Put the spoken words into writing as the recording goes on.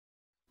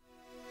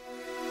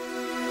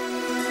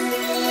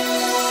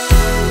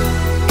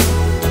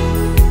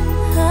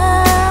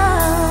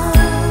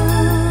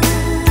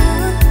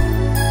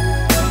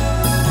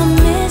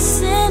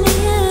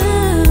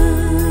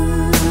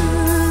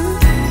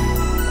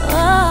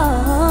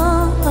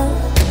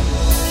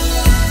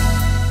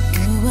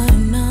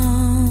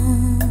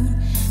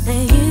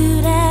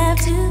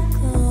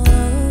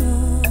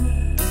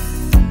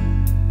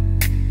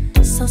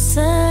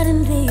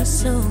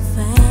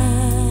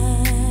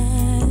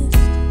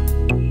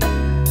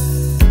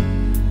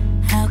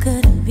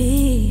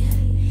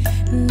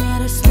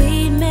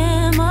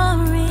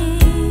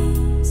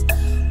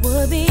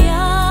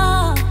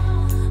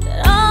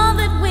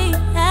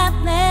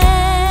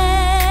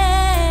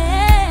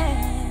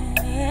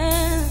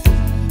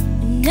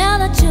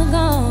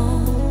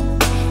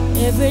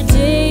Every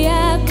day I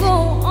go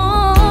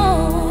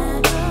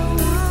on,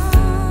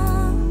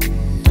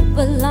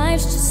 but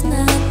life's just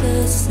not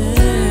the same.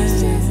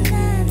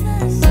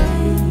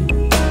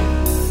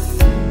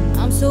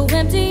 I'm so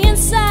empty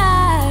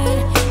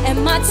inside,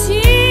 and my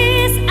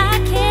tears I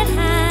can't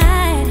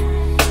hide.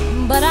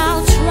 But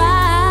I'll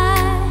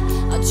try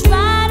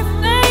to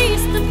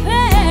face the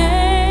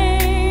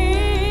pain,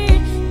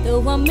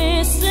 though I'm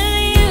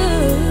missing you.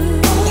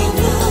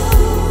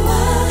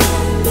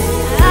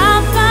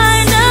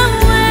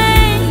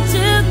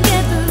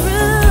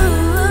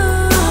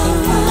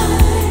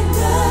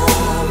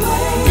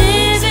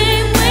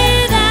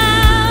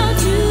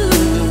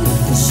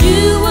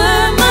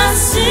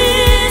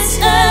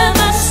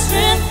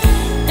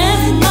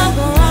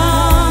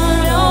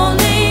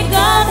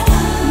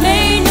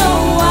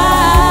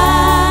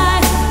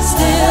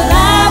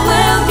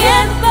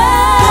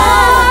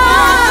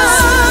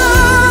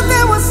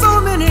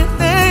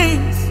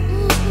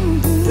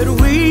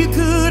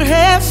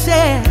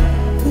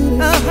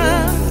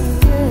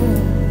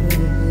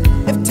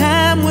 If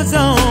time was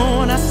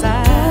on our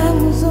side,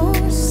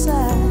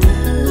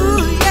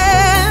 ooh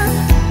yeah.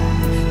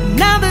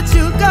 Now that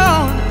you're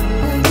gone,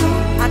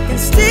 I can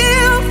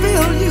still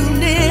feel you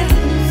near.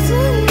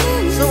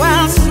 So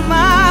I'll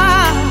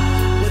smile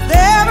with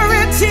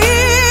every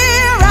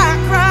tear I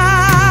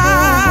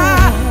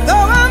cry.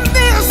 Though I'm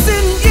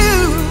missing you,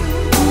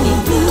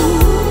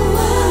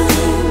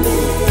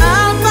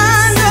 I'll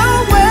find a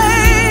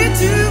way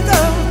to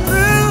go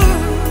through.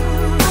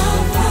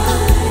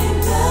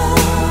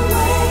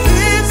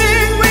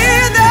 Living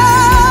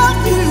without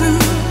you,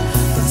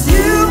 'cause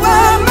you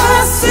were my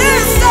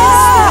sister,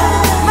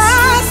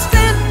 my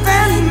strength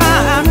and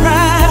my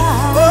pride.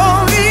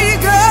 Only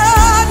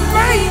God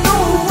may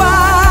know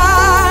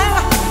why.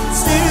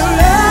 Still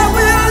I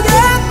will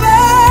get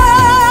back.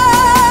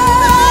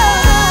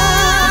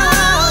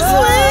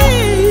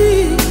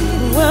 Sweet,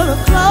 we're the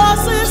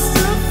closest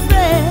of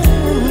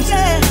friends.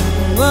 Yeah.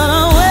 But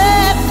I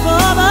wait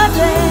for the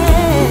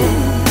day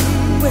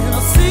when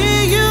I'll see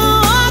you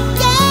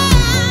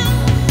again.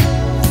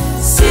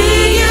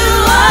 See you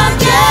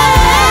again.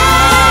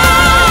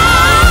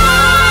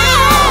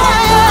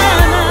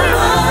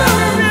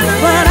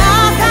 But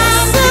I'll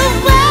find a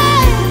way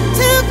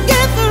to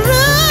get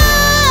through.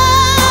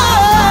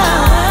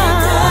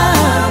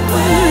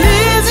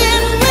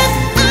 Living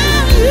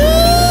without you.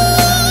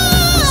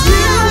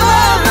 You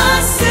are my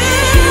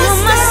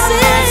sister,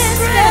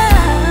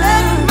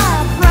 and my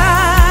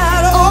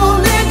pride.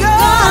 Only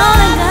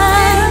God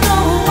may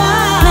know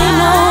why.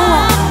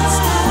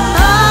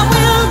 I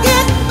will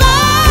get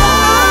back.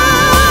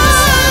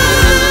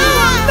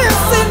 I'm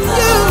missing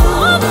you.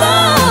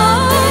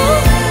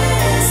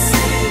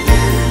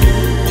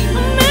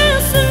 I'm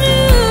missing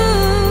you.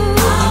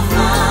 I'll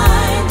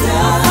find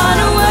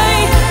a way.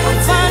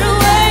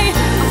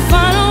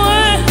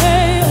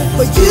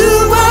 But you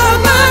are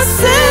my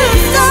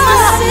sister,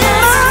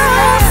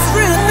 my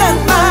strength and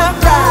my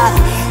pride.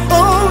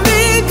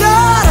 Only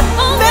God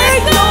may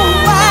know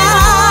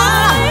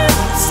why.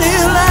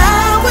 Still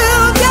I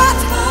will get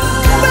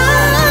back.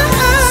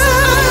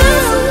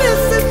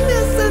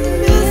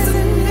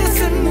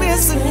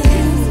 Missing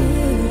you.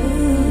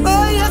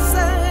 Oh yes I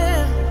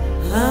am.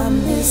 I'm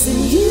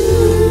missing you.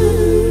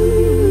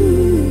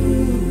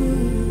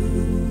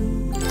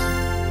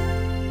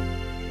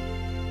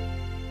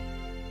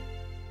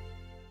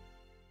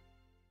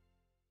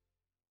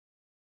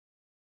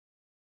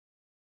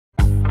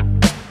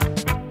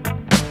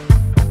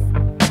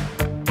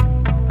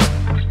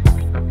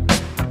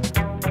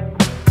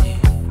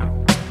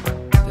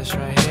 This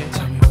right here,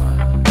 tell me why,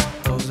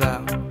 goes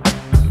out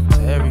to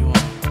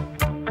everyone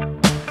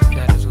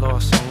that has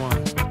lost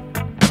someone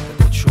that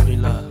they truly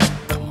love.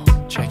 Come on,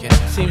 check it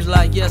out. Seems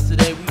like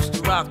yesterday we used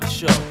to rock the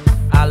show.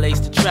 I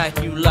laced the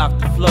track, you locked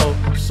the flow.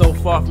 So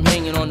far from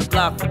hanging on the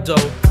block for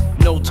dough.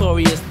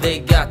 Notorious, they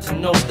got to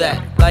know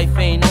that life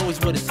ain't always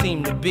what it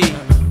seemed to be.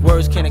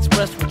 Words can't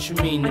express what you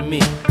mean to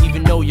me.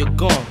 Even though you're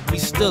gone, we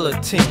still a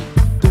team.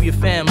 Through your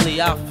family,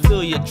 I'll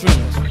fulfill your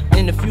dreams.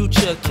 In the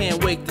future,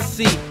 can't wait to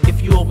see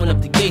if you open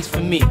up the gates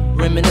for me.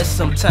 Reminisce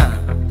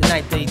sometime, the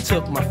night they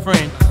took my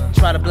friend.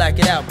 Try to black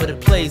it out, but it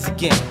plays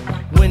again.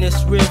 When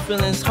it's real,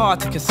 feeling's hard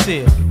to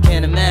conceal.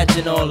 Can't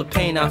imagine all the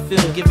pain I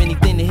feel. Give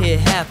anything to hear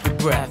half your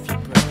breath.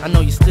 I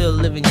know you're still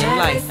living your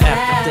life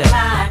after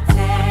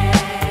death.